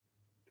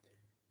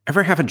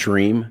Ever have a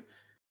dream?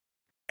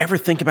 Ever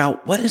think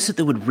about what is it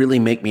that would really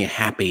make me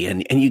happy?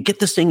 And you get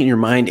this thing in your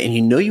mind and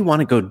you know you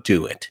want to go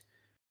do it,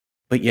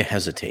 but you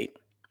hesitate.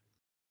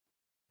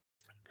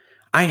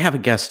 I have a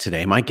guest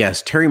today. My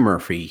guest, Terry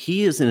Murphy,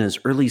 he is in his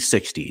early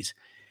 60s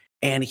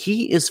and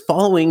he is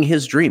following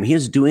his dream. He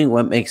is doing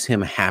what makes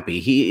him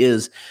happy. He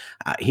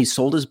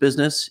sold his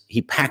business,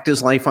 he packed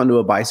his life onto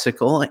a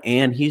bicycle,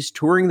 and he's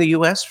touring the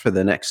US for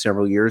the next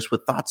several years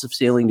with thoughts of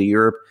sailing to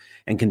Europe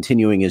and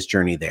continuing his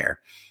journey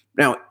there.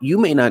 Now, you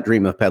may not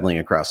dream of pedaling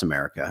across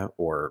America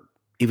or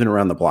even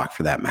around the block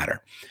for that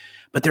matter,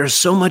 but there's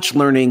so much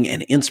learning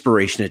and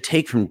inspiration to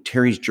take from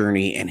Terry's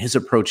journey and his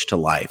approach to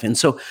life. And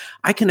so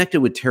I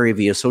connected with Terry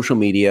via social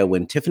media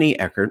when Tiffany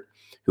Eckert,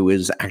 who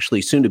is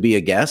actually soon to be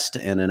a guest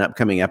in an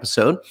upcoming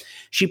episode,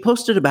 she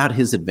posted about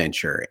his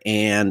adventure.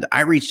 And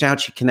I reached out,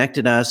 she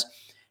connected us,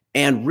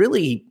 and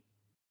really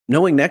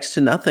knowing next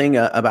to nothing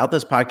about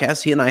this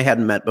podcast, he and I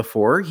hadn't met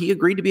before, he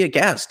agreed to be a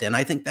guest. And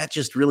I think that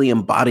just really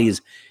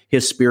embodies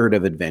his spirit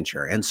of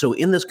adventure. And so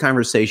in this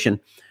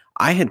conversation,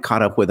 I had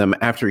caught up with him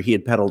after he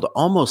had pedaled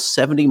almost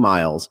 70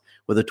 miles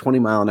with a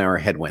 20-mile-an-hour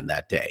headwind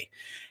that day.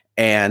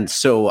 And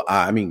so,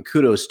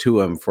 kudos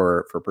to him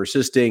for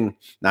persisting,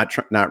 not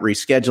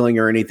rescheduling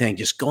or anything,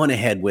 just going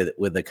ahead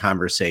with the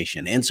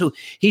conversation. And so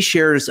he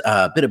shares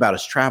a bit about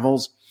his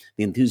travels,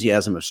 the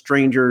enthusiasm of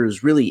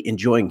strangers, really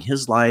enjoying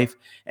his life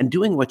and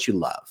doing what you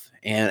love.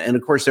 And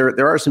of course,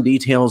 there are some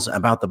details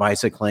about the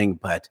bicycling,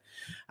 but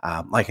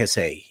like I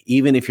say,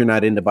 even if you're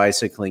not into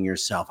bicycling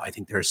yourself, I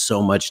think there's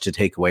so much to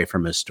take away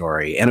from his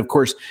story. And of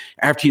course,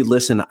 after you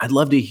listen, I'd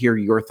love to hear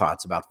your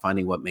thoughts about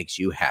finding what makes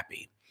you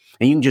happy.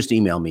 And you can just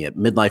email me at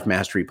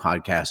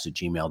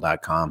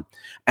midlifemasterypodcast@gmail.com.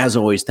 As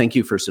always, thank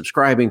you for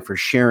subscribing, for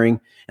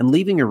sharing, and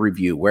leaving a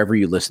review wherever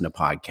you listen to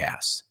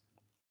podcasts.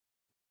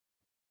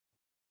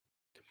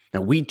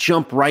 Now, we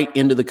jump right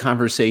into the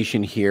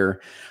conversation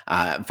here.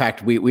 In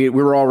fact, we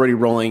were already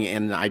rolling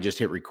and I just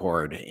hit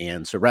record.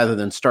 And so rather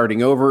than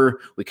starting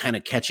over, we kind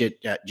of catch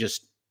it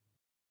just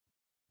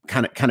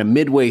kind of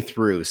midway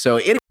through. So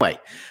anyway,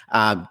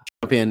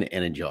 jump in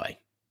and enjoy.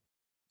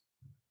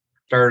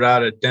 Started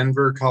out at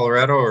Denver,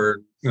 Colorado,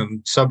 or a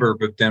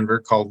suburb of Denver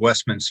called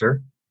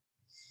Westminster.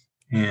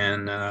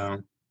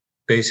 And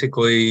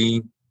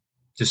basically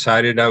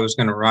decided I was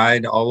going to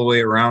ride all the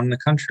way around the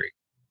country.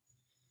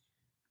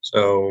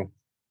 So,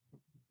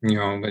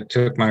 it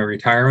took my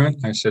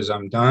retirement. I says,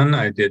 I'm done.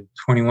 I did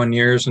 21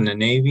 years in the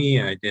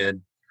Navy. I did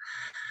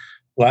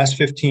last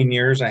 15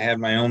 years. I had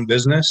my own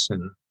business.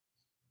 And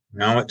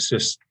now I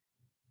just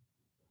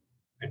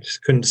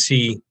couldn't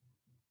see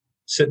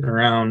sitting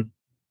around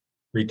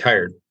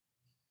retired.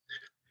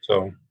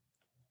 So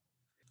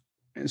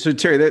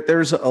Terry,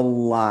 there's a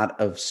lot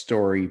of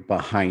story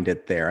behind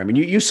it there. I mean,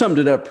 you summed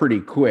it up pretty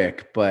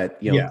quick, but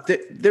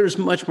there's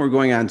much more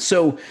going on.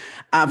 So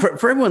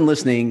for everyone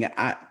listening,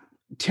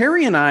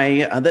 Terry and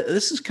I,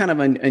 this is kind of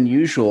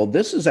unusual.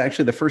 This is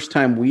actually the first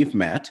time we've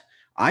met.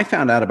 I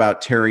found out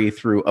about Terry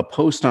through a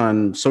post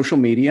on social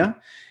media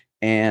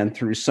and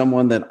through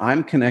someone that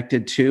I'm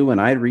connected to. And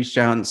I reached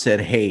out and said,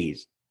 hey,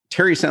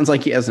 Terry sounds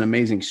like he has an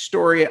amazing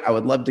story. I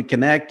would love to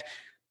connect,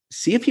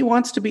 see if he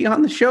wants to be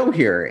on the show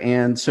here.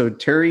 And so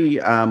Terry,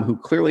 who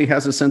clearly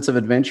has a sense of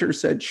adventure,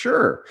 said,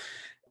 sure.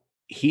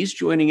 He's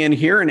joining in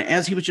here. And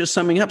as he was just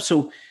summing up,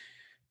 so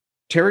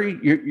Terry,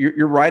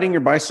 you're riding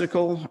your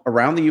bicycle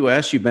around the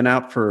U.S. You've been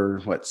out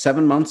for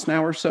 7 months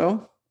now or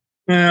so?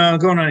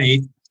 Going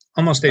on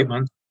almost 8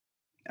 months.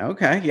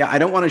 Okay. Yeah. I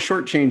don't want to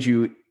shortchange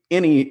you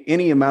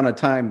any amount of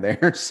time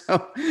there.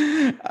 So,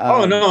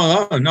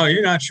 no,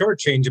 you're not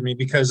shortchanging me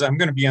because I'm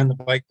going to be on the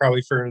bike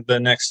probably for the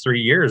next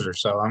 3 years or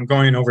so. I'm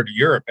going over to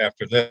Europe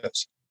after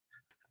this.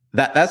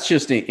 That's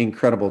just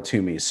incredible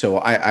to me.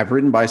 So I've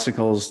ridden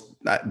bicycles,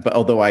 but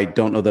although I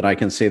don't know that I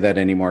can say that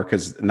anymore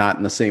because not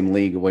in the same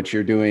league of what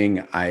you're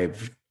doing.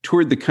 I've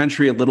toured the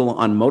country a little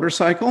on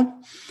motorcycle.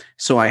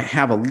 So I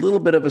have a little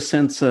bit of a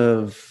sense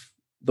of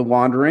the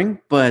wandering,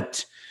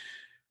 but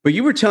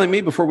you were telling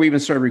me before we even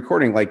started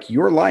recording, like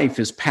your life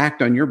is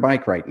packed on your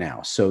bike right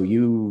now. So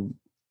you're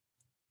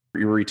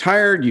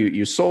retired,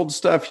 you sold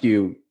stuff,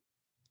 you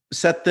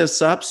set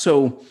this up.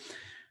 So,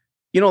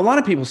 a lot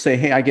of people say,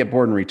 hey, I get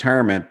bored in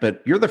retirement,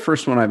 but you're the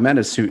first one I've met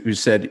who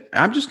said,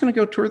 I'm just going to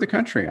go tour the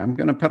country. I'm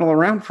going to pedal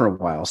around for a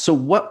while. So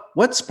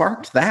what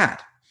sparked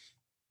that?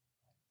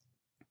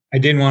 I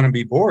didn't want to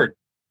be bored.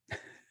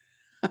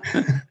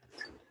 That's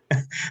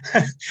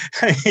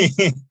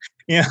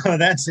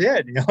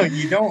it.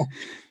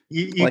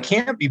 You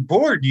can't be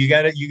bored. You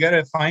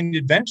gotta find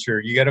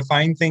adventure. You gotta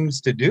find things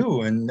to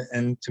do. And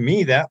to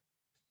me, that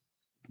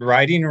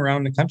riding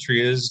around the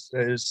country is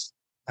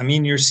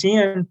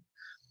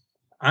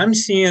I'm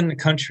seeing the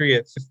country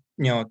at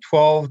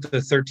 12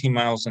 to 13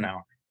 miles an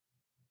hour.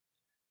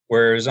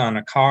 Whereas on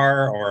a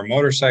car or a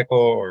motorcycle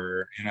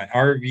or in an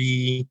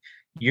RV,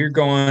 you're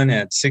going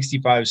at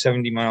 65,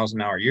 70 miles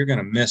an hour. You're going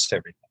to miss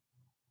everything.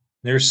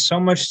 There's so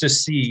much to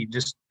see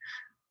just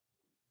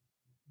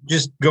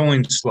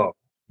going slow,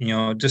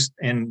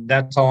 and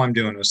that's all I'm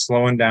doing is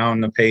slowing down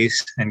the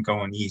pace and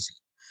going easy.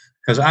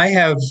 because I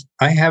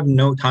have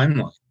no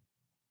timeline.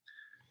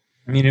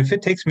 I mean, if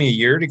it takes me a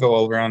year to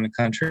go around the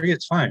country,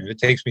 it's fine. If it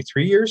takes me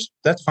 3 years,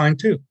 that's fine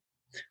too.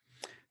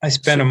 I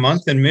spent a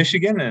month in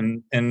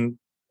Michigan and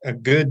a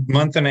good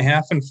month and a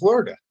half in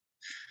Florida.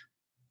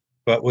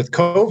 But with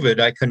COVID,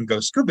 I couldn't go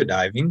scuba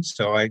diving,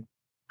 so I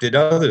did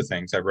other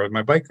things. I rode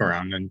my bike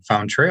around and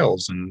found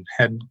trails and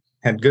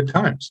had good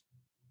times.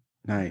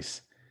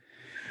 Nice.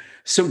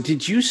 So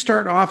did you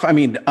start off, I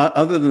mean,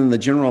 other than the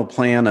general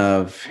plan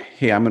of,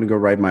 hey, I'm going to go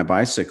ride my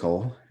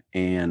bicycle,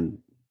 and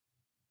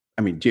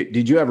I mean,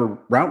 did you have a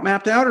route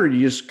mapped out, or do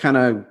you just kind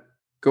of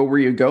go where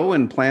you go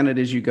and plan it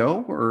as you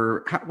go?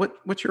 Or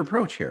what's your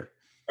approach here?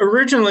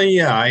 Originally,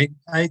 yeah,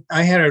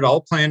 I had it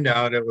all planned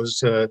out. It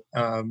was a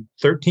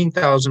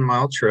 13,000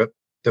 mile trip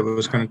that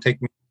was going to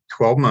take me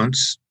 12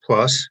 months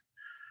plus.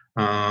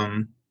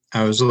 I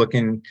was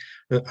looking,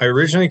 I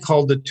originally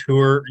called the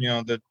tour,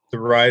 the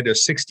ride a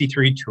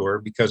 63 tour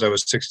because I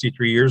was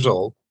 63 years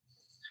old.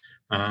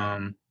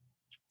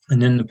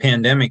 And then the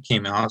pandemic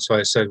came out. So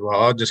I said, well,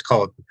 I'll just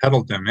call it the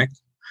Pedal-demic.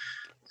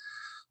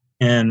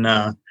 And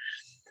I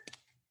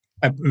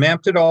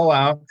mapped it all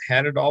out,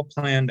 had it all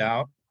planned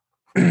out.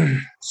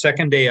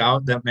 Second day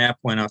out, that map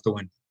went out the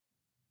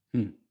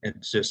window.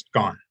 It's just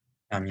gone.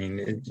 I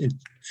mean,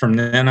 from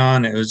then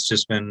on, it was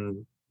just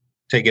been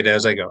take it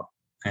as I go.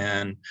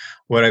 And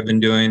what I've been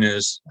doing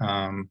is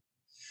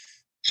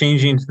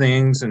changing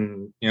things.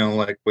 And,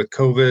 like with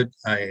COVID,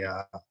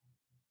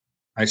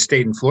 I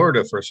stayed in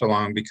Florida for so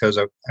long because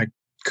I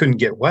couldn't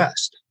get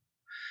west.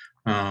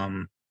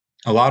 A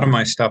lot of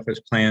my stuff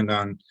is planned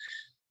on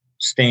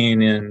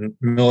staying in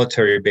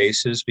military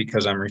bases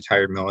because I'm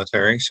retired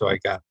military. So I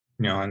got,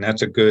 and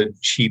that's a good,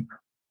 cheap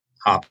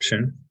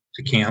option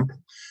to camp.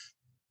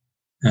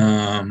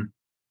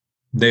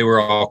 They were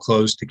all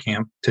closed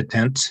to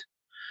tents.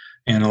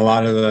 And a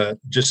lot of the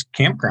just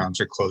campgrounds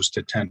are closed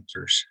to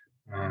tenters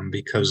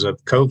because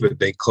of COVID.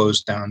 They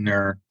closed down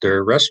their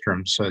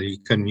restrooms, so you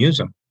couldn't use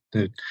them.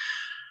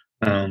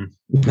 That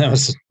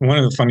was one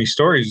of the funny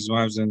stories. When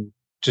I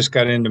just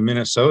got into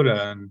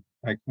Minnesota, and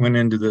I went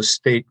into the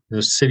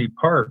city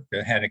park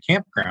that had a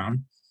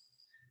campground,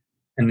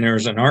 and there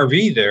was an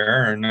RV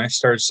there, and I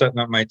started setting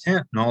up my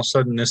tent, and all of a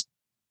sudden this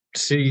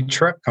city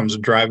truck comes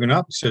driving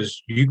up and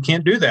says, "You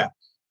can't do that."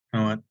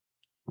 I went,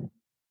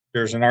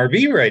 "There's an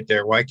RV right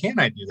there. Why can't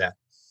I do that?"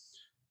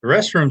 The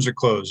restrooms are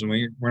closed, and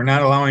we're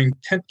not allowing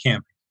tent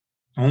camping,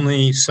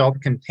 only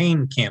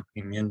self-contained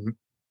camping in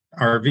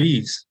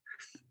RVs.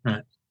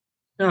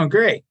 Oh,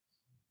 great.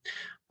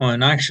 Well,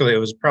 and actually, it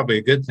was probably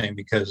a good thing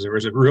because there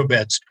was a real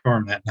bad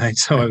storm that night,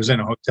 so I was in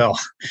a hotel.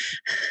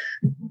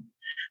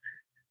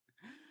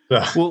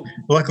 So, well,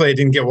 luckily, I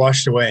didn't get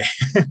washed away.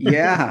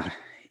 Yeah,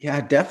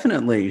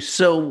 definitely.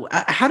 So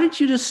how did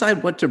you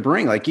decide what to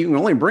bring? Like, you can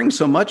only bring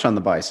so much on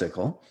the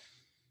bicycle.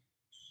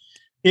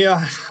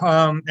 Yeah,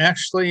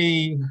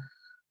 actually,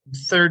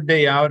 third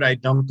day out, I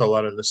dumped a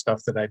lot of the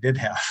stuff that I did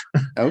have.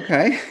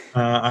 Okay.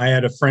 I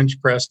had a French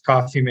press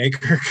coffee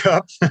maker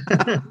cup.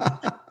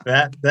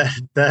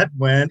 that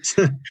went.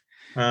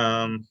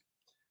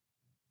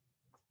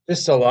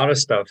 Just a lot of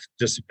stuff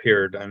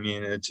disappeared. I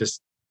mean, it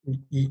just,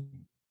 I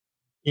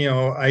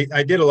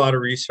did a lot of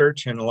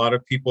research, and a lot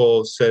of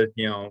people said,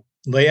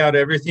 lay out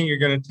everything you're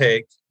going to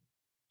take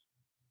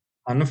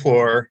on the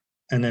floor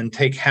and then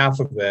take half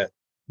of it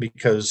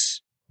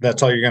because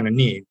that's all you're going to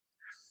need.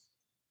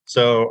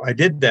 So I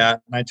did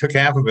that, and I took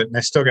half of it, and I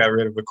still got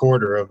rid of a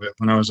quarter of it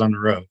when I was on the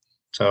road.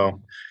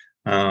 So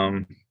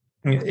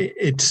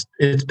it's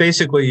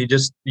basically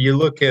you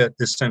look at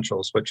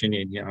essentials, what you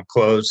need,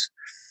 clothes,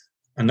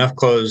 enough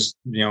clothes,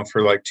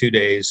 for like 2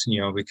 days,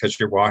 because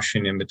you're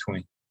washing in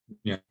between.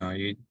 You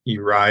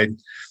ride,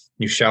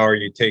 you shower,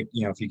 you take,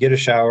 if you get a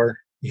shower,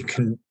 you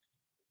can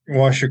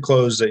wash your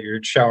clothes that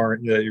you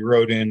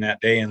rode in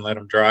that day and let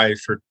them dry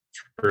for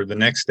the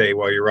next day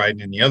while you're riding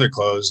in the other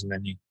clothes, and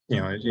then you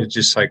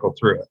just cycle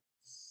through it.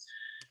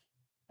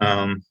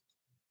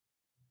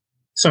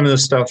 Some of the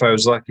stuff I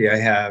was lucky I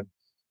had.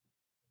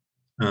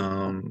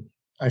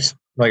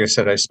 Like I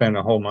said, I spent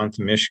a whole month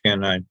in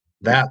Michigan.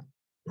 That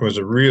was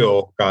a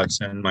real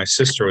godsend. My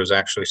sister was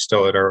actually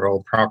still at our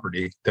old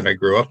property that I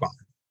grew up on.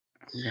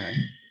 Okay.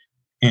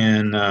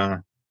 And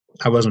I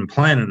wasn't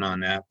planning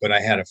on that, but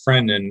I had a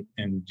friend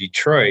in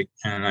Detroit,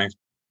 and I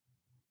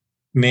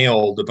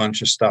mailed a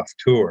bunch of stuff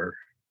to her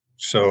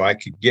so I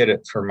could get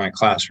it for my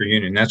class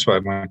reunion. That's what I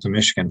went to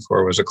Michigan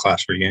for, was a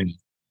class reunion.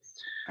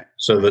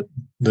 So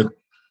the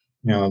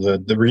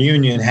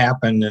reunion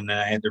happened, and then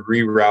I had to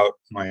reroute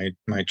my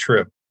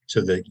trip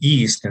to the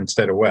east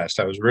instead of west.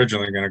 I was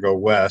originally going to go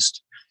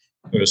west,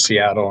 go to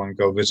Seattle and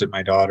go visit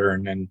my daughter,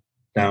 and then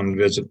down and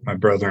visit my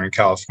brother in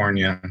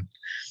California,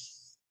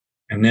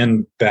 and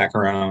then back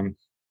around,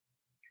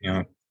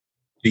 the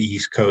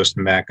East Coast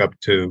and back up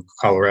to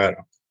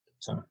Colorado.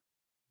 So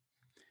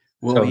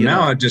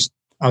now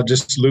I'll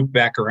just loop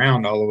back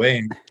around all the way.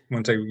 And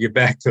once I get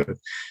back to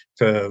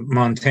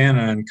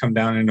Montana and come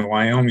down into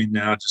Wyoming,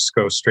 then I'll just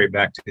go straight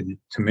back to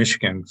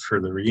Michigan for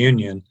the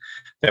reunion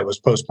that was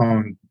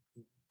postponed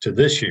to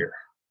this year.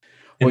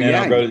 And then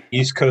I'll go to the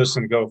East Coast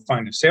and go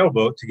find a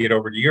sailboat to get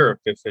over to Europe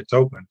if it's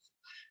open.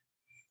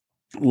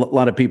 A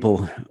lot of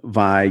people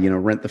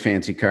rent the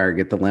fancy car,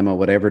 get the limo,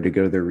 whatever, to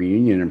go to the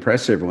reunion and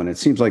impress everyone. It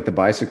seems like the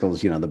bicycle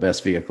is, the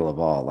best vehicle of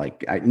all.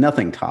 Like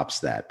nothing tops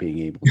that, being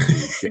able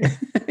to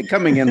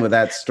coming in with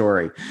that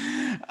story.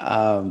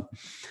 I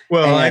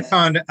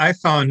found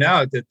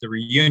out that the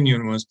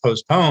reunion was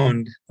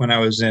postponed when I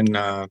was in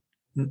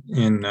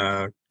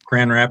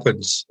Grand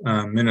Rapids,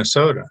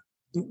 Minnesota.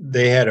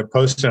 They had it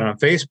posted on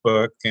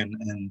Facebook,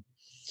 and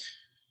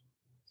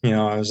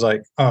I was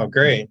like, oh,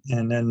 great.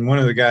 And then one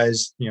of the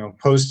guys,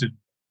 posted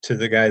to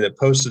the guy that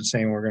posted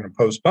saying we're going to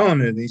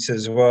postpone it. And he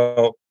says,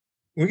 well,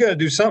 we got to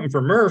do something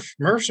for Murph.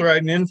 Murph's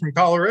riding in from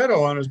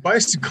Colorado on his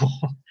bicycle.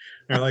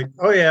 They're like,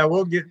 oh yeah,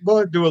 we'll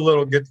do a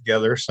little get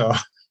together. So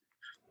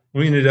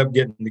we ended up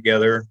getting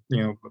together,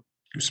 a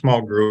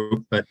small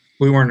group, but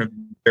we weren't a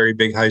very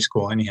big high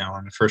school anyhow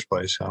in the first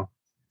place. So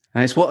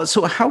nice. Well,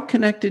 so how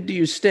connected do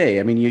you stay?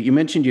 I mean, you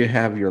mentioned you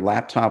have your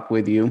laptop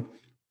with you.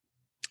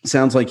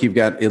 Sounds like you've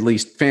got at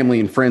least family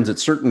and friends at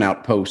certain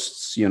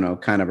outposts,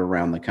 kind of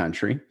around the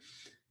country.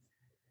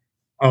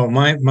 Oh,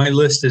 my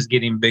list is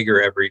getting bigger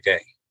every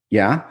day.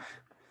 Yeah.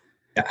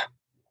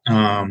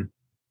 Yeah.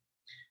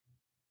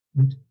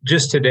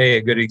 Just today,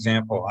 a good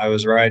example. I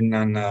was riding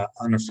on a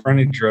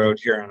frontage road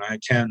here on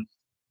I-10,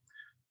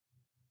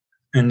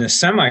 and the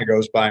semi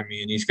goes by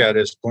me, and he's got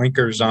his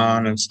blinkers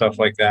on and stuff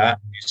like that.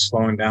 He's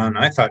slowing down.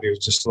 I thought he was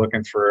just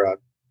looking for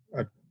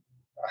a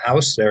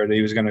house there that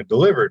he was going to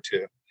deliver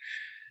to.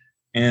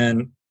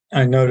 And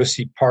I noticed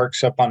he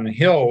parks up on the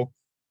hill,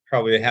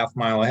 probably a half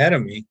mile ahead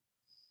of me,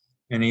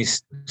 and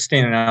he's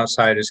standing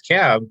outside his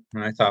cab.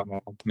 And I thought,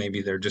 well,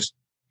 maybe they're just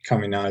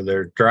coming out of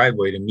their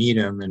driveway to meet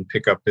him and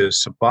pick up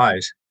his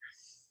supplies.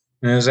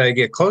 And as I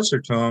get closer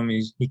to him,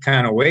 he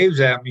kind of waves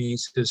at me. He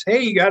says,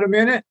 hey, you got a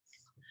minute?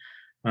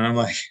 And I'm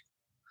like,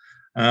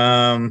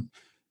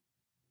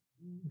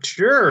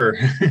 sure.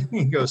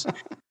 He goes,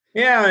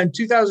 yeah, in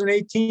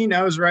 2018,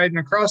 I was riding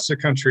across the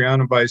country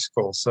on a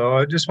bicycle. So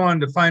I just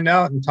wanted to find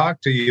out and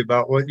talk to you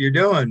about what you're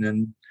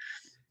doing.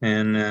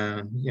 And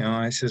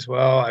I says,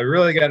 well, I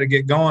really got to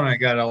get going. I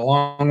got a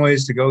long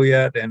ways to go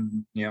yet.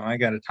 And, I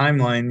got a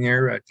timeline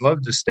here. I'd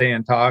love to stay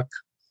and talk.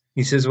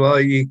 He says, well,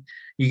 you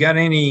got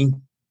any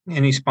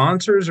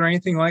sponsors or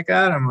anything like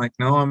that? I'm like,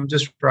 no, I'm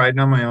just riding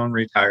on my own,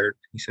 retired.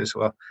 He says,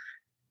 well,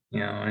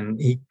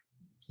 and he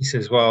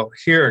says, well,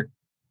 here's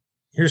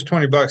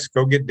 $20.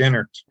 Go get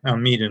dinner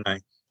on me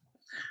tonight.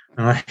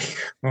 I'm like,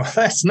 well,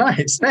 that's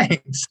nice.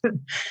 Thanks.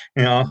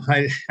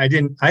 I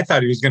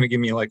thought he was going to give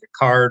me like a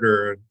card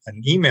or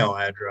an email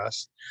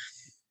address.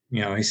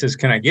 He says,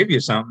 can I give you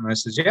something? I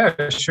says,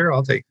 yeah, sure.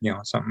 I'll take,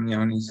 something,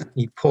 and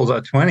he pulls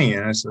out 20,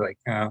 and I was like,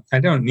 I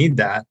don't need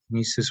that. And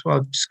he says,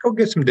 well, just go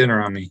get some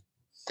dinner on me.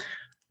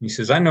 He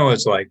says, I know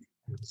it's like,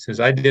 he says,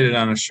 I did it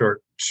on a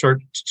short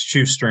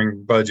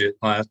shoestring budget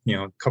last,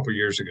 a couple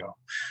years ago.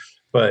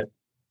 But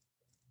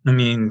I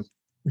mean,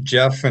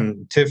 Jeff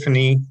and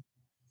Tiffany,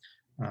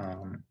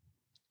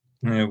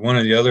 one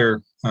of the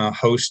other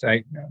hosts,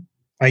 I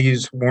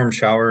use Warm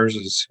Showers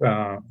as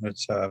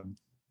it's a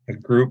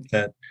group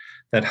that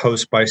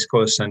hosts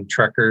bicyclists and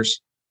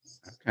trekkers.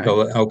 Okay.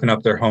 They'll open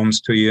up their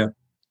homes to you,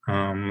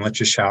 let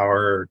you shower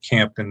or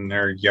camp in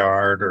their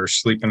yard or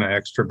sleep in an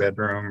extra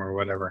bedroom or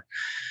whatever.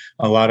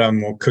 A lot of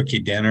them will cook you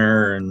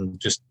dinner,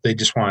 and they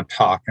just want to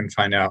talk and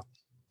find out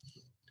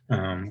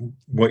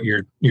what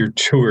your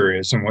tour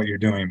is and what you're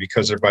doing,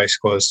 because they're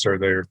bicyclists or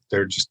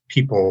they're just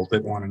people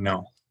that want to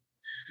know.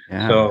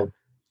 Yeah. So,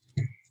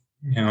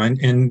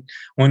 in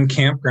one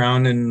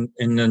campground in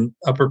the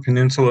Upper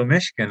Peninsula of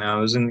Michigan, I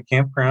was in the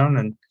campground,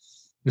 and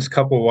this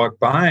couple walked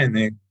by,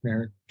 and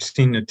they're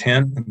seeing the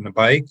tent and the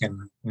bike,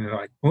 and they're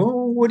like,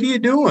 well, what are you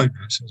doing?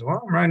 I says,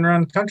 well, I'm riding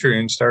around the country,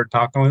 and started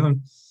talking with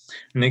them.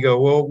 And they go,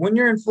 well, when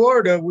you're in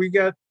Florida,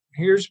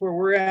 here's where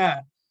we're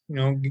at.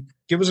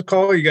 Give us a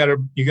call. You got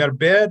a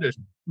bed, a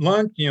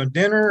lunch,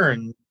 dinner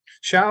and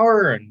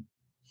shower, and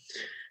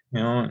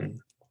and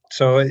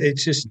so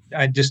it's just,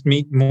 I just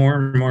meet more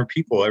and more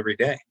people every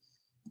day.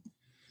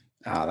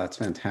 Oh, that's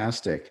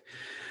fantastic.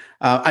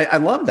 I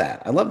love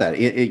that. I love that.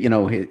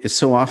 It's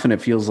so often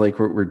it feels like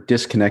we're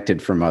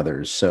disconnected from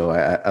others. So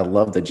I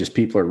love that just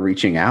people are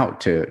reaching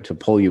out to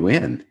pull you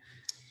in.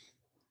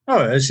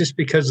 Oh, it's just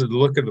because of the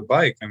look of the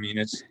bike. I mean,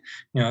 it's,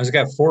 it's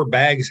got 4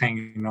 bags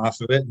hanging off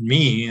of it, and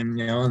me, and,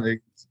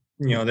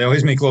 they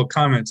always make little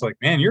comments like,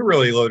 man, you're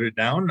really loaded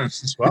down. And I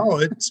says, well,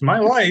 it's my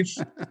life.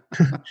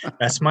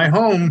 That's my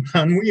home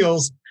on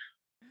wheels.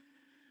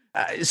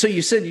 So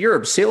you said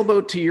Europe,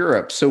 sailboat to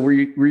Europe. So were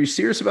you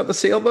serious about the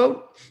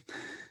sailboat?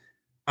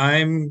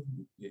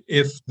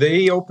 If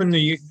they open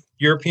the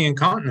European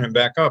continent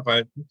back up,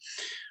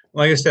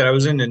 like I said, I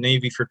was in the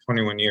Navy for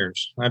 21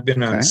 years. I've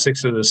been on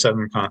 6 of the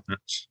 7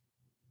 continents.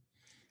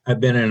 I've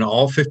been in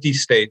all 50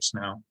 states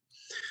now.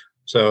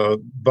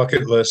 So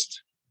bucket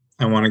list,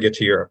 I want to get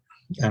to Europe,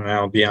 and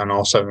I'll be on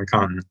all 7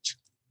 continents.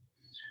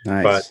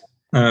 Nice.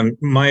 But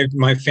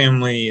my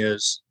family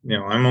is,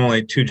 I'm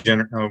only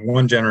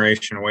one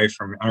generation away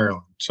from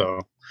Ireland. So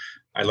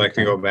I'd like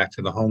to go back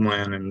to the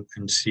homeland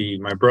and see.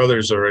 My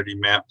brother's already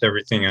mapped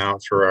everything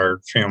out for our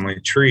family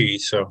tree,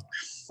 so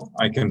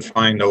I can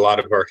find a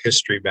lot of our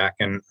history back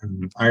in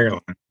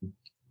Ireland.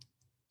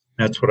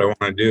 That's what I want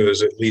to do,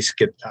 is at least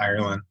get to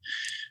Ireland.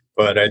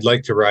 But I'd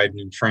like to ride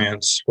in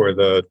France, where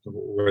the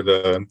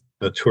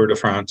Tour de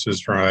France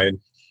is ride.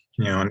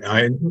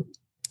 And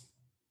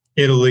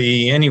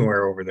Italy,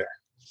 anywhere over there,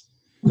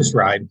 just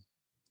ride.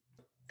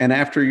 And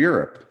after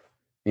Europe,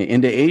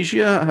 into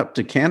Asia, up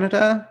to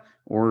Canada,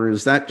 or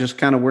is that just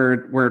kind of where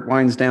it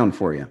winds down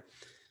for you?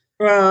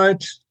 Well,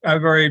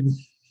 I've already,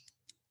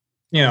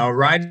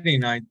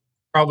 riding. I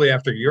probably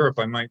after Europe,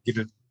 I might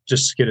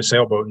just get a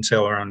sailboat and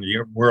sail around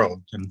the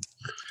world and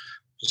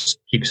just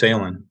keep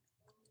sailing,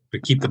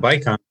 but keep the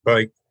bike on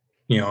the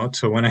bike,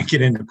 so when I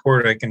get into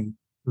port, I can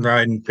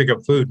ride and pick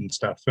up food and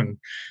stuff and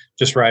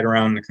just ride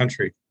around the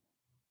country.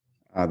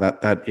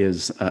 That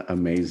is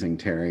amazing,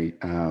 Terry.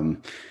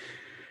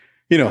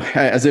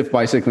 As if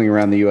bicycling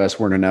around the U.S.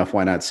 weren't enough,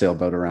 why not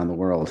sailboat around the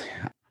world?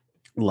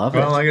 Love it.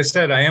 Well, like I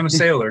said, I am a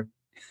sailor.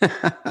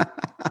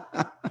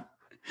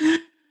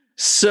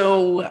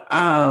 So,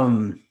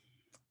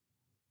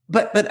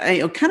 but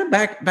I kind of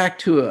back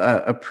to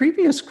a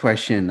previous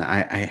question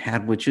I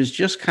had, which is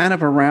just kind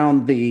of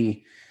around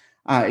the.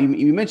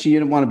 You mentioned you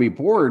didn't want to be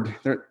bored.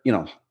 There,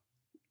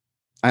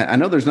 I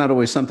know there's not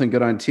always something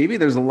good on TV.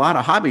 There's a lot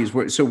of hobbies.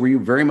 So, were you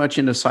very much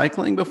into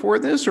cycling before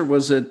this, or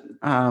was it?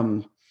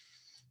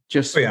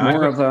 Just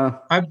more of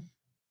a.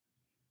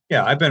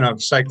 I've been a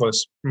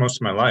cyclist most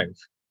of my life.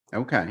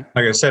 Okay.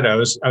 Like I said, I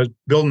was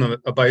building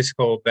a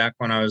bicycle back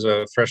when I was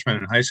a freshman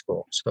in high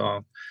school.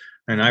 So,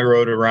 and I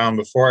rode around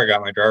before I got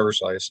my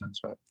driver's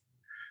license. But,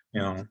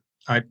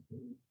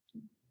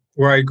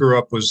 where I grew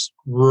up was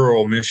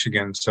rural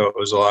Michigan, so it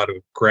was a lot of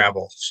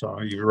gravel. So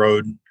you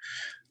rode,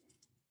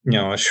 a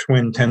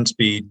Schwinn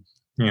 10-speed,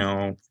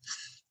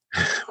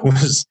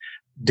 was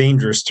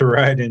dangerous to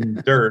ride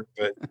in dirt,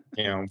 but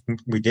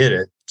we did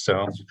it.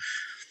 So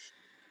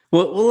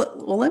well,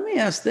 let me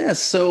ask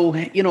this. So,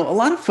 a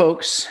lot of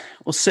folks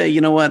will say, you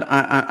know what,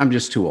 I'm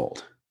just too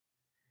old.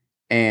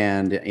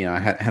 And, I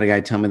had a guy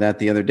tell me that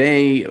the other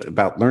day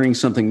about learning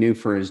something new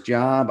for his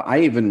job. I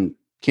even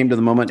came to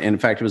the moment, and in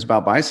fact, it was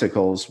about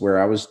bicycles, where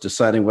I was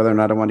deciding whether or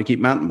not I wanted to keep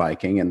mountain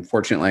biking. And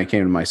fortunately, I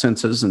came to my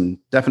senses and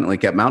definitely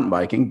kept mountain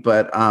biking.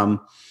 But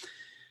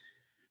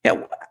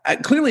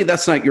clearly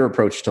that's not your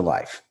approach to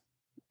life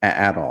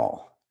at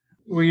all.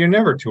 Well, you're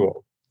never too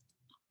old.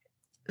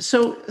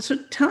 So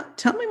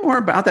tell me more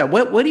about that.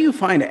 What do you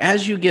find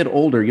as you get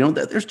older?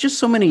 There's just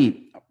so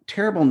many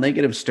terrible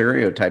negative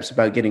stereotypes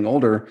about getting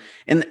older,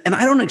 and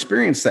I don't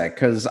experience that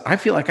because I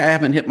feel like I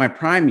haven't hit my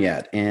prime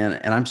yet, and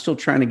I'm still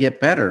trying to get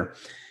better.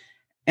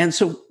 And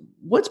so,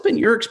 what's been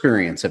your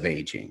experience of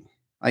aging?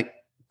 Like,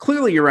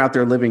 clearly, you're out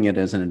there living it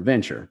as an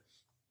adventure.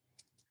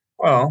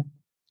 Well,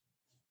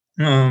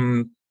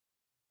 I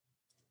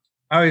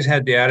always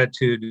had the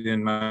attitude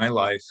in my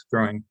life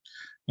growing,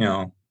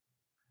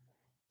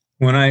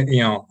 when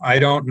I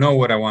don't know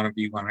what I want to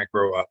be when I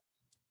grow up,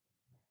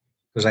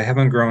 because I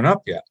haven't grown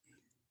up yet.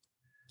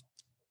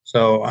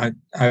 So I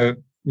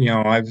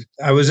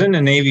was in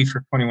the Navy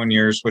for 21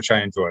 years, which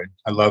I enjoyed.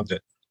 I loved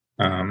it.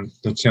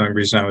 That's the only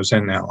reason I was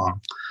in that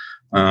long.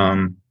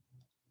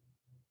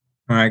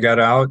 When I got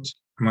out,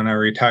 when I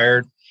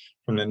retired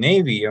from the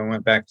Navy, I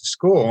went back to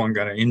school and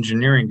got an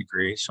engineering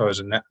degree. So I was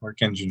a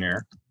network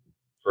engineer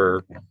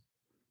for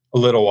a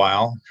little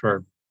while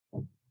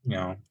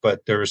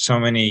but there were so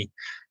many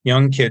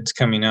young kids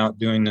coming out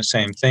doing the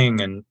same thing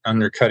and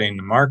undercutting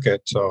the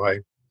market. So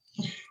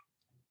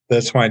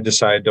that's why I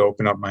decided to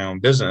open up my own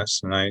business,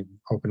 and I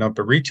opened up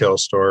a retail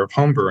store of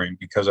home brewing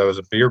because I was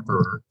a beer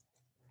brewer.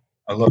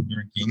 I love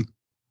drinking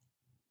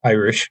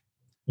Irish,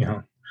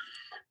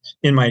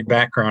 in my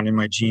background, in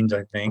my genes,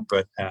 I think.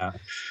 But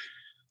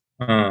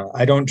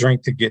I don't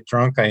drink to get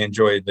drunk. I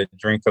enjoy the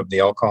drink of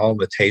the alcohol,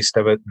 the taste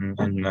of it,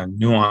 and the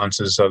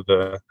nuances of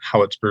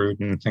how it's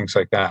brewed and things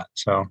like that.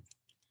 So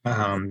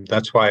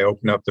that's why I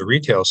opened up the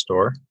retail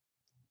store.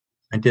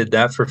 I did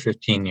that for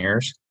 15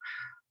 years.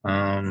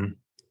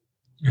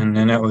 And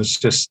then it was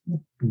just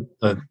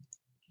it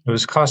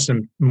was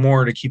costing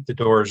more to keep the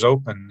doors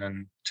open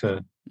than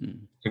to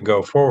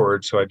go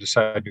forward. So I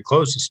decided to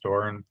close the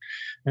store, and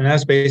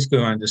that's basically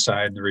when I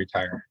decided to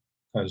retire,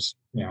 because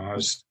I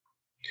was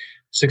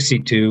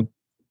 62,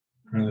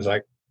 and it was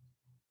like,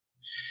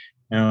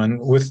 and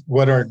with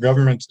what our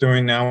government's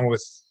doing now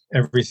with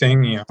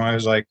everything, I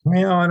was like,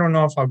 I don't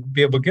know if I'll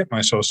be able to get my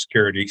Social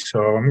Security,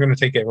 so I'm going to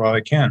take it while I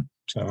can.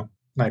 So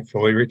I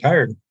fully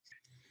retired.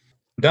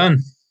 Done.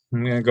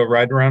 I'm going to go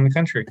ride around the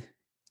country.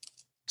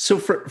 So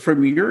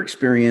from your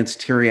experience,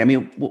 Terry, I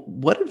mean,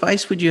 what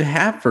advice would you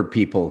have for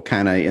people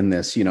kind of in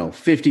this,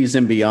 50s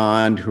and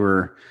beyond, who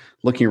are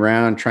looking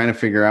around, trying to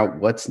figure out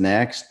what's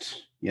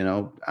next,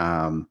 and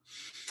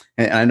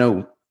I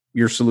know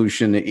your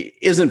solution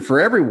isn't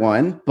for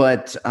everyone,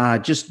 but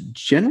just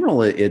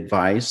general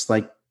advice,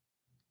 like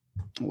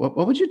what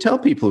would you tell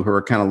people who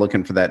are kind of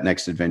looking for that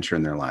next adventure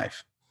in their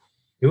life?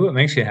 Do what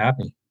makes you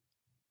happy.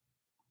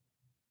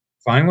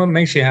 find what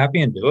makes you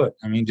happy and do it.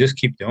 I mean, just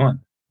keep doing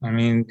it. I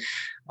mean,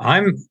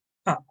 I'm,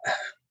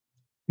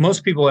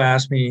 most people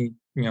ask me,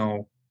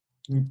 you're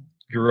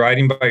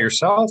riding by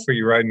yourself or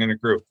you're riding in a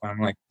group? I'm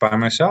like, by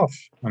myself.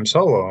 I'm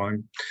solo.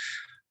 I'm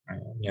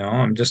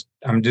just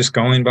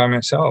going by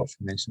myself.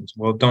 And they said,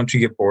 well, don't you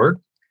get bored?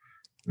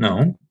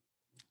 No,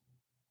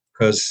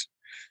 because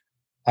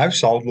I've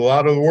solved a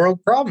lot of the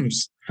world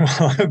problems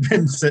while I've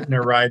been sitting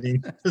there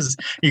riding, because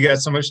you got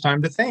so much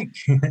time to think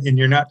and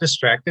you're not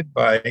distracted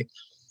by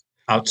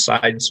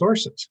outside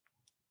sources.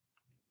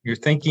 You're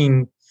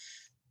thinking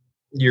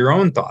your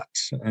own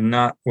thoughts and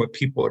not what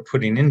people are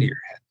putting into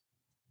your head.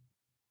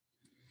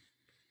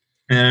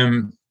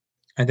 And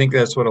I think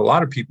that's what a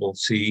lot of people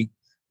see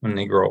when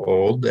they grow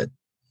old, that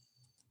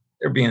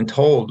they're being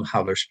told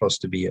how they're supposed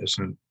to be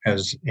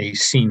as a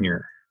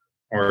senior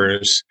or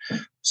as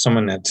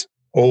someone that's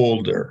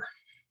older.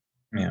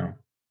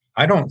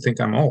 I don't think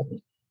I'm old.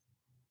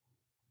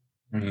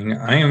 I mean,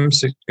 I am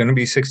going to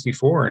be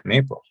 64 in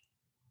April.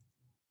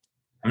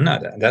 I'm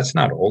not. That's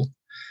not old.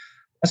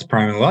 That's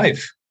prime of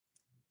life,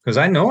 because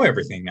I know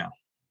everything now.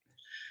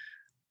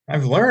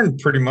 I've learned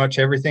pretty much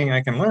everything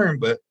I can learn,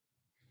 but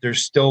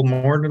there's still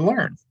more to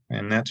learn.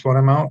 And that's what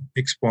I'm out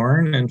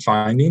exploring and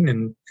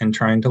finding and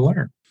trying to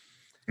learn.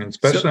 And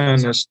especially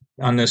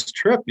on this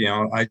trip,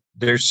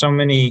 there's so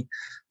many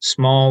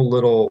small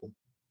little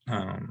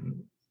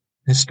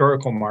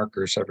historical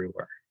markers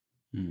everywhere.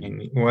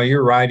 And while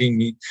you're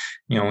riding,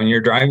 when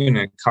you're driving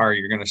a car,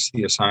 you're going to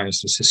see a sign that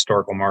says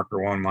historical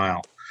marker 1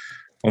 mile.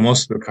 Well,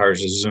 most of the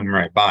cars just zoom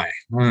right by.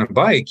 On a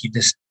bike, you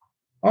just,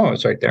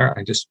 it's right there.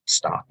 I just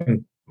stop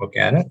and look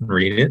at it and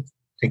read it,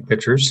 take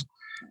pictures,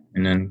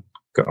 and then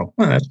go.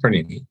 Well, that's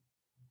pretty neat.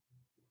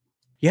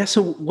 Yeah.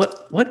 So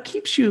what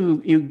keeps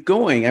you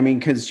going? I mean,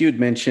 because you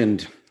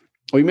mentioned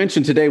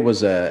today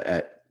was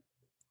a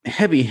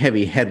heavy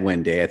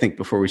headwind day, I think,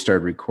 before we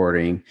started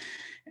recording.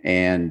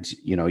 And,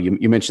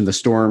 you mentioned the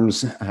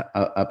storms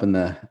up in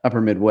the upper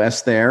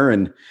Midwest there.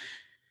 And,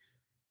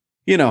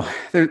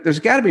 there's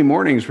got to be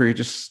mornings where you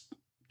just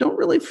don't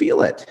really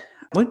feel it.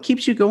 What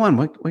keeps you going?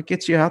 What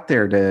gets you out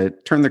there to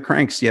turn the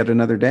cranks yet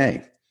another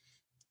day?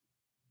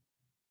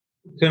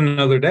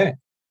 Another day.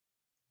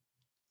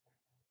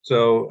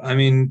 So, I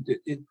mean,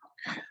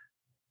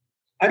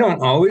 I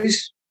don't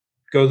always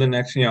go the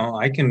next,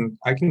 I can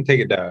take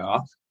a day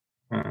off.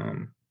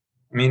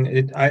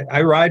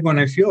 I ride when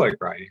I feel like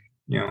riding,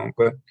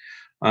 but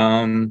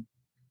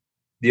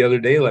the other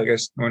day,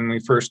 when we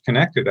first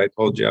connected, I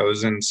told you I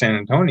was in San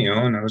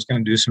Antonio and I was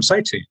going to do some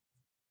sightseeing.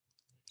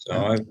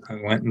 So I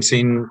went and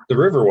seen the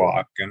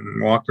Riverwalk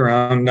and walked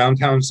around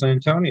downtown San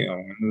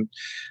Antonio and,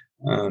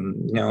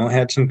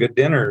 had some good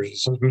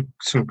dinners,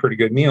 some pretty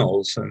good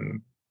meals,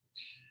 and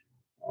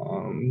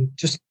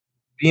just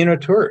being a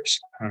tourist.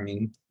 I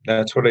mean,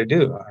 that's what I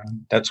do.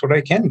 That's what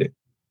I can do.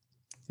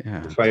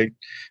 Yeah. If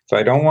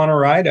I don't want to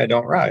ride, I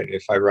don't ride.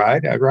 If I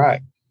ride, I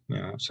ride.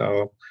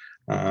 So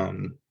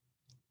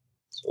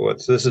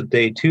this is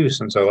day 2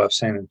 since I left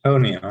San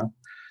Antonio.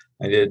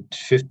 I did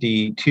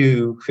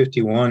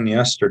 51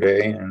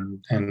 yesterday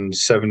and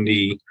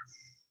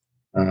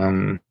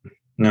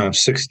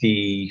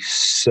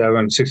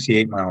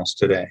 68 miles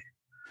today.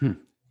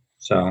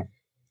 So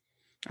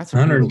that's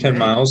 110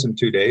 miles in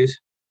 2 days.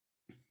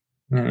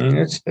 I mean,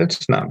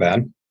 it's not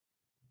bad.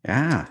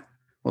 Yeah.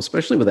 Well,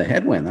 especially with a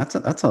headwind, that's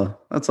a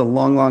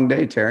long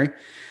day, Terry.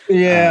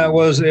 Yeah,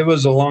 it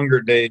was a longer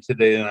day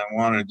today than I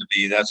wanted to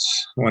be.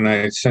 That's when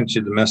I sent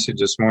you the message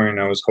this morning.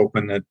 I was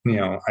hoping that,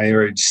 I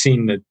already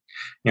seen that,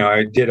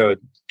 I did a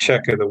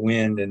check of the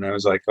wind and I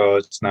was like, oh,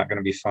 it's not going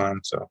to be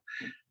fun. So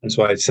that's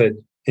why I said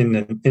in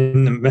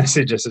the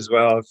messages as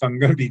well, if I'm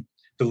going to be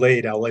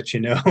delayed, I'll let you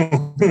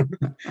know.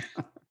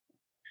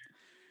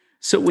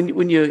 So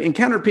when you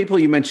encounter people,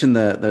 you mentioned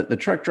the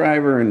truck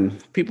driver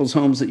and people's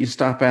homes that you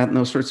stop at and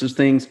those sorts of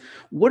things.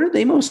 What are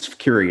they most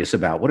curious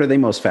about? What are they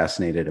most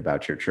fascinated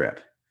about your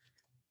trip?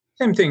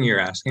 Same thing you're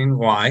asking.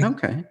 Why?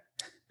 Okay.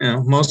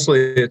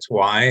 Mostly it's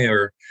why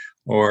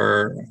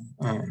or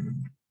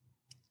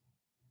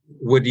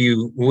what do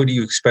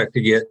you expect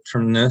to get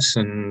from this?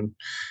 And,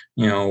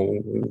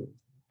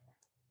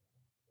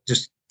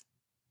 just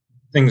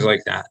things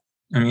like that.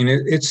 I mean,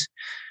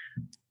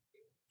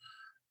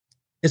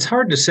 it's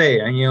hard to say.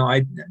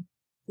 I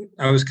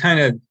was kind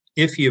of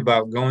iffy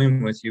about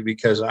going with you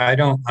because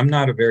I'm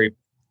not a very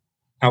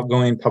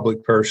outgoing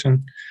public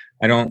person.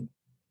 I don't,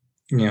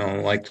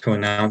 like to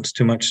announce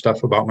too much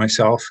stuff about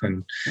myself.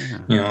 And,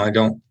 I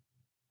don't,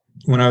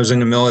 when I was in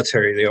the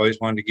military, they always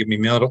wanted to give me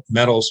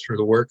medals for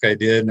the work I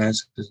did. And I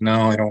said,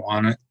 no, I don't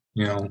want it,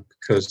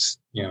 because,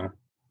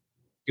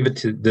 give it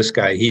to this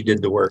guy. He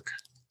did the work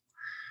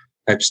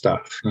type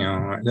stuff.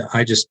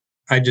 I just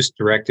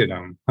directed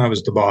him. I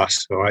was the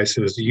boss. So I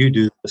said, you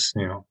do this,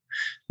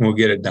 we'll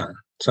get it done.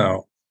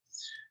 So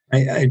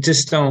I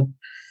just don't,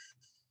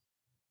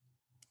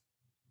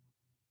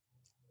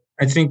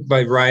 I think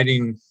by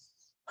riding,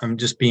 I'm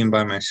just being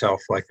by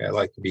myself like I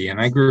like to be. And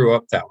I grew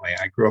up that way.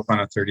 I grew up on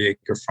a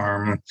 30-acre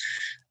farm.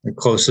 The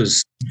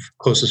closest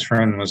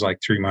friend was like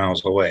 3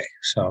 miles away.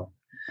 So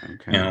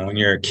Okay. You know, when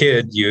you're a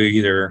kid,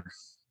 you're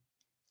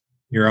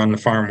on the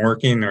farm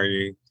working, or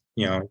you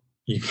go,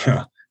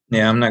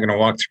 yeah, I'm not going to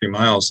walk 3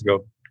 miles to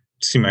go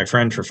see my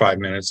friend for 5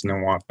 minutes and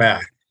then walk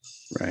back.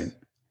 Right.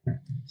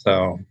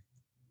 So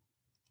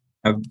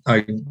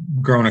I've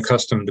grown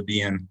accustomed to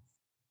being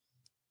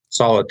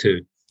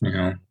solitude,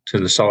 to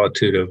the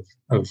solitude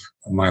of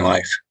my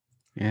life.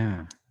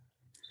 Yeah.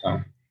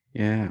 So.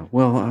 Yeah.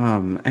 Well,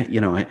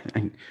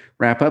 I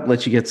wrap up,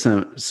 let you get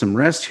some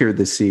rest here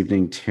this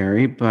evening,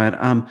 Terry. But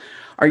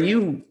are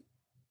you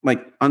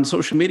like on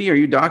social media? Are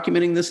you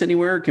documenting this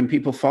anywhere? Can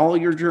people follow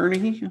your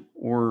journey?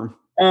 Or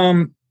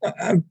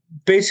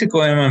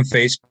Basically, I'm on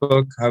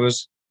Facebook.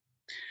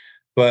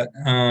 But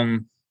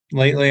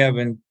lately I've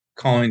been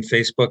calling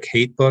Facebook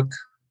hate book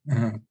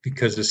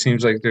because it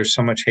seems like there's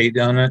so much hate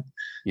on it.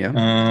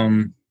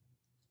 yeah.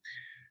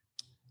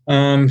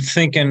 I'm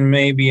thinking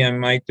maybe I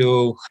might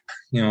do,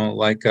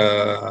 like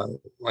a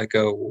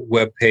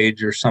web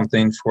page or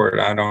something for it.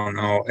 I don't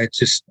know.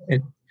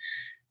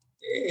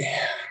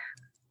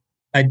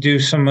 I do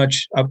so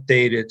much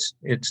update.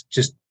 It's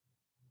just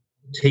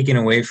taken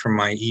away from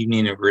my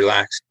evening of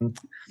relaxing.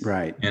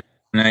 Right.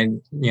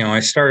 And I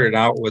started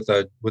out with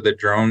a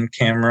drone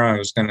camera. I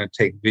was going to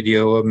take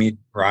video of me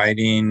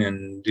riding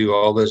and do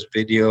all this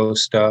video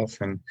stuff.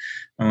 And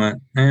I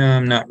went,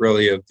 I'm not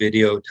really a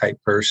video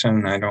type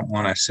person. I don't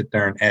want to sit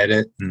there and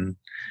edit and,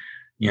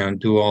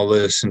 do all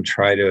this and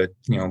try to,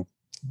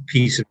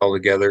 piece it all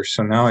together.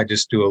 So now I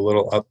just do a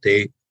little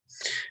update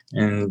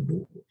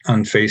and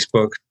on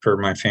Facebook for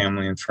my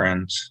family and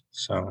friends.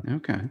 So,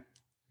 Okay.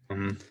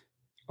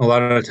 A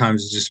lot of the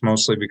times it's just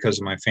mostly because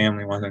of my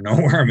family want to know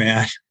where I'm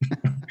at.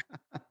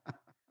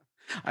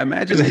 I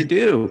imagine they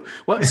do.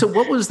 So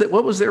what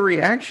was their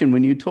reaction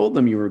when you told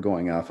them you were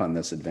going off on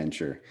this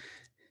adventure?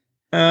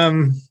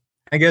 I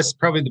guess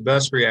probably the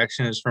best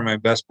reaction is from my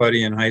best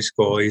buddy in high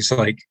school. He's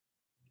like,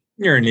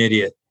 "You're an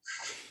idiot."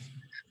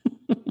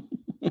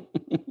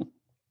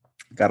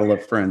 Gotta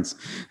love friends.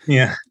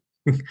 Yeah.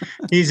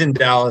 He's in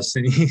Dallas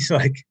and he's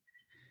like,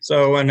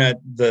 so when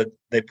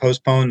they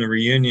postponed the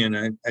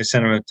reunion, I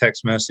sent him a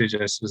text message.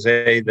 I says,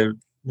 "Hey, the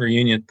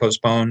reunion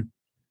postponed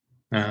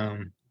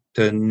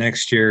to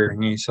next year."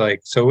 And he's like,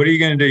 "So what are you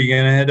going to do? You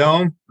going to head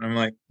home?" And I'm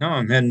like, "No,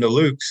 I'm heading to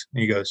Luke's."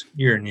 And he goes,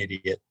 "You're an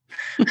idiot."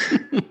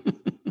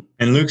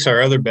 And Luke's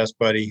our other best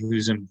buddy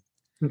who's in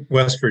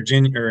West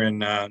Virginia or in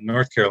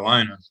North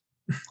Carolina.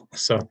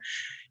 So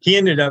he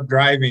ended up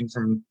driving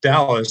from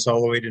Dallas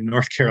all the way to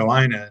North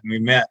Carolina, and we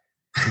met.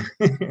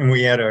 And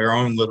we had our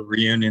own little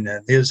reunion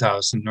at his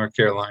house in North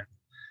Carolina.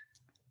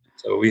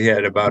 So we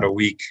had about a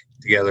week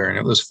together, and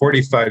it was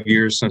 45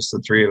 years since the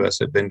three of us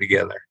had been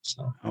together.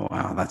 So, oh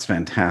wow, that's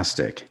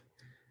fantastic.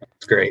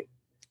 It's great.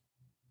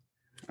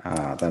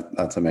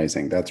 That's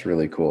amazing. That's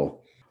really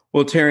cool.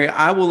 Well, Terry,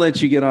 I will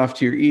let you get off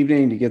to your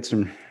evening to get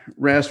some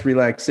rest,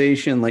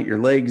 relaxation, let your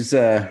legs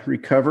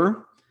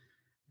recover.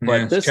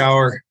 But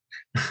shower.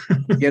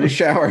 Get a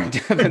shower,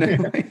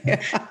 definitely.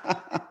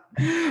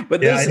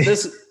 But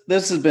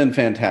this has been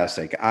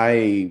fantastic.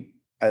 I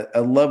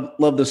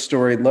love the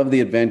story, love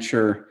the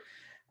adventure.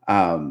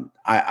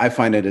 I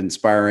find it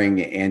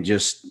inspiring, and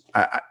just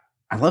I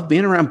love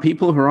being around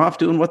people who are off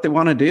doing what they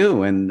want to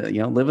do and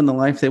living the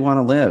life they want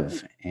to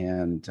live.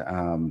 And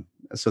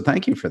so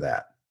thank you for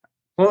that.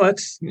 Well,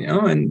 that's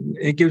and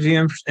it gives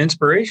you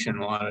inspiration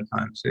a lot of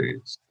times.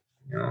 It's,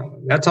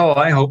 that's all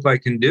I hope I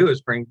can do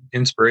is bring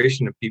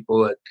inspiration to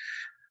people that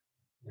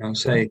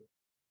say,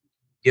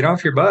 get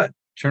off your butt.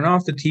 Turn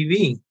off the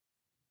TV.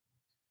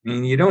 I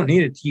mean, you don't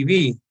need a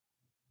TV.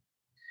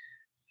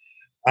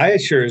 I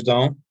sure as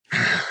don't.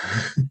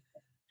 The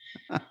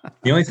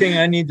only thing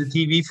I need the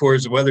TV for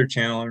is the Weather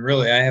Channel, and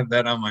really, I have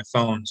that on my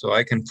phone, so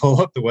I can pull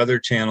up the Weather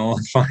Channel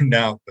and find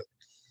out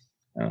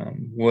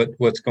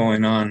what's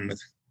going on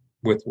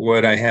with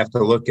what I have to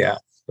look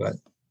at. But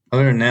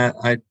other than that,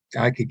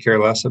 I could care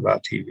less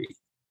about TV.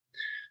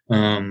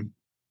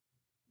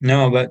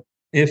 No, but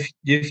if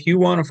you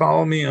want to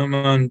follow me, I'm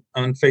on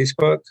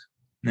Facebook.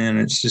 And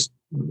it's just,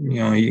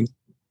 you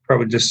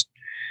probably just,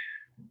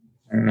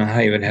 I don't know how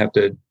you would have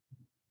to,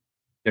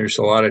 there's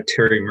a lot of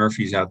Terry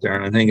Murphys out there.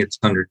 And I think it's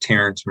under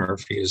Terrence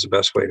Murphy is the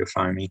best way to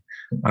find me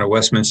out of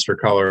Westminster,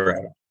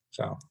 Colorado.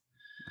 So,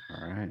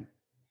 all right.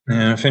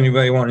 And if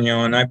anybody wants,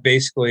 and I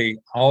basically,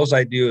 all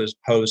I do is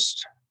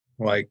post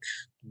the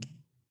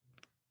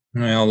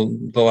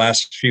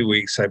last few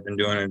weeks I've been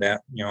doing it at,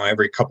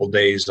 every couple of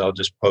days I'll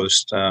just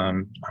post,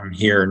 I'm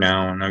here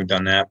now and I've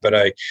done that. But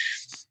I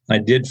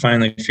did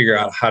finally figure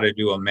out how to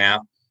do a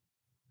map,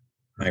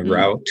 my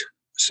route.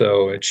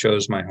 So it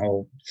shows my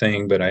whole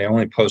thing, but I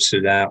only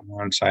posted that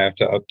once. I have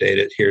to update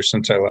it here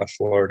since I left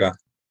Florida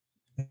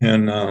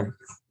and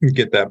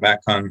get that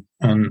back on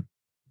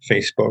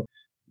Facebook.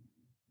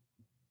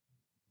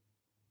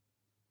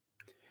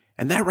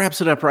 And that wraps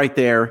it up right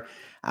there.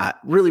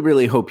 Really,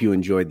 really hope you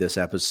enjoyed this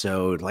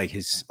episode. Like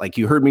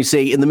you heard me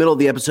say in the middle of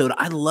the episode,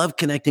 I love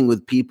connecting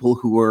with people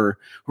who are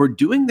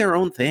doing their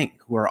own thing,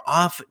 who are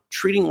off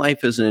treating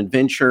life as an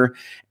adventure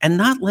and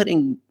not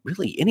letting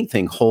really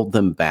anything hold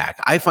them back.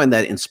 I find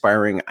that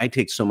inspiring. I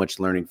take so much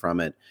learning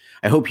from it.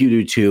 I hope you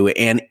do too.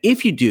 And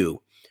if you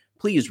do,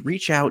 please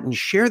reach out and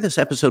share this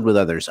episode with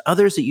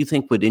others that you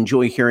think would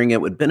enjoy hearing it,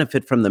 would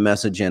benefit from the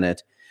message in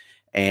it.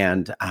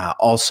 And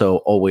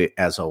also,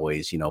 as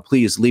always,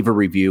 please leave a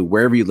review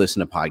wherever you listen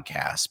to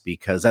podcasts,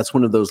 because that's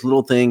one of those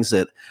little things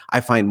that I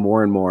find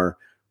more and more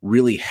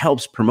really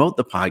helps promote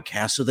the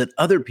podcast so that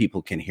other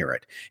people can hear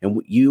it.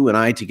 And you and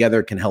I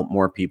together can help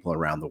more people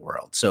around the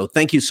world. So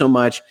thank you so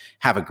much.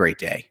 Have a great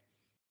day.